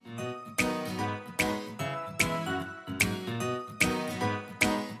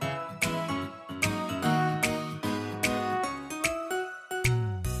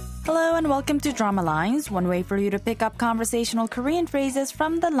everyone, welcome to Drama Lines, one way for you to pick up conversational Korean phrases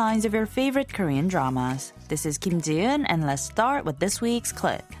from the lines of your favorite Korean dramas. This is Kim Ji-eun, and let's start with this week's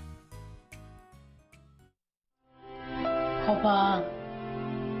clip. 거봐,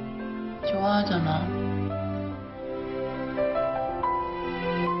 좋아하잖아.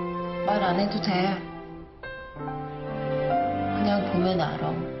 말 안 해도 돼. 그냥 보면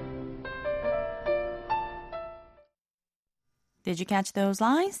알아. Did you catch those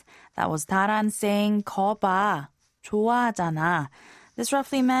lines? That was Taran saying 거봐, 좋아하잖아. This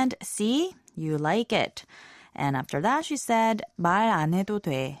roughly meant, see, you like it. And after that, she said, 말 안 해도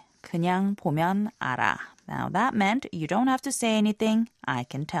돼. 그냥 보면 알아. Now that meant you don't have to say anything, I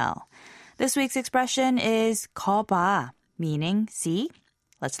can tell. This week's expression is 거봐, meaning see.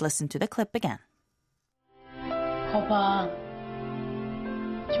 Let's listen to the clip again. 거봐,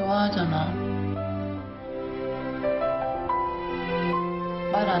 좋아하잖아.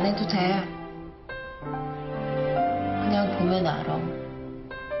 말 안 해도 돼. 그냥 보면 알아.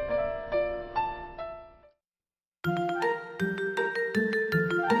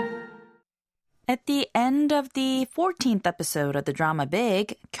 At the end of the 14th episode of the drama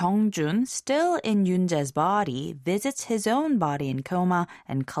Big, Kyung-jun, still in Yoon-jae's body, visits his own body in coma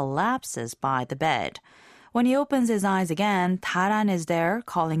and collapses by the bed. When he opens his eyes again, Taran is there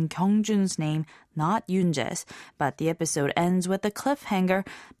calling Kyung-jun's name, not Yoon-jae's, but the episode ends with a cliffhanger,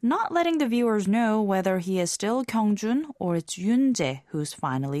 not letting the viewers know whether he is still Kyung-jun or it's Yoon-jae who's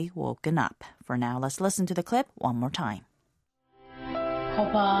finally woken up. For now, let's listen to the clip one more time.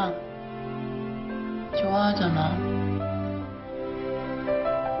 거봐, 좋아하잖아.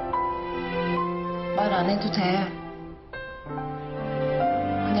 말 안 해도 돼.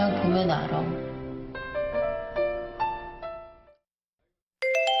 그냥 보면 알아.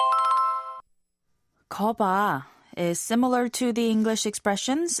 거봐 is similar to the English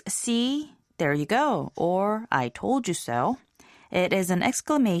expressions see, there you go, or I told you so. It is an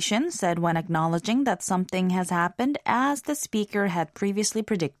exclamation said when acknowledging that something has happened as the speaker had previously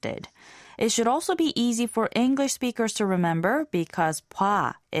predicted. It should also be easy for English speakers to remember because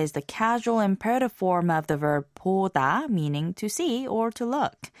봐 is the casual imperative form of the verb 보다, meaning to see or to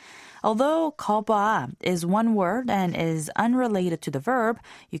look. Although 거봐 is one word and is unrelated to the verb,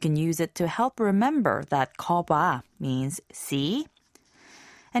 you can use it to help remember that 거봐 means see.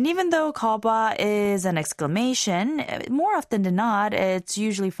 And even though 거봐 is an exclamation, more often than not, it's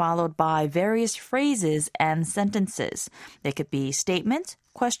usually followed by various phrases and sentences. They could be statements,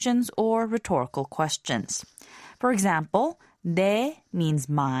 questions, or rhetorical questions. For example, 내 means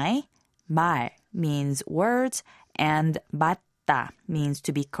my, 말 means words, and 맞다 means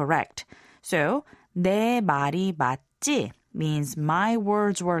to be correct. So, 내 말이 맞지 means my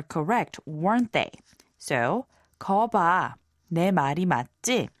words were correct, weren't they? So, 거봐, 내 말이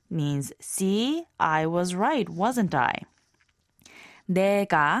맞지 means see, I was right, wasn't I?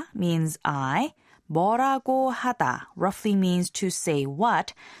 내가 means I, 뭐라고 하다 roughly means to say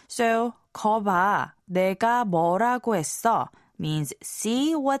what. So, 거봐, 내가 뭐라고 했어 means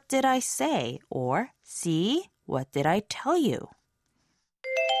see, what did I say? Or see, what did I tell you?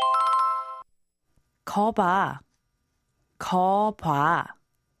 거봐, 거봐,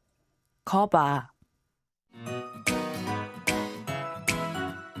 거봐.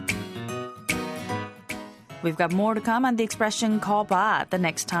 We've got more to come on the expression 거봐 the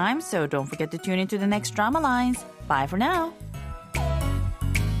next time, so don't forget to tune into the next Drama Lines. Bye for now.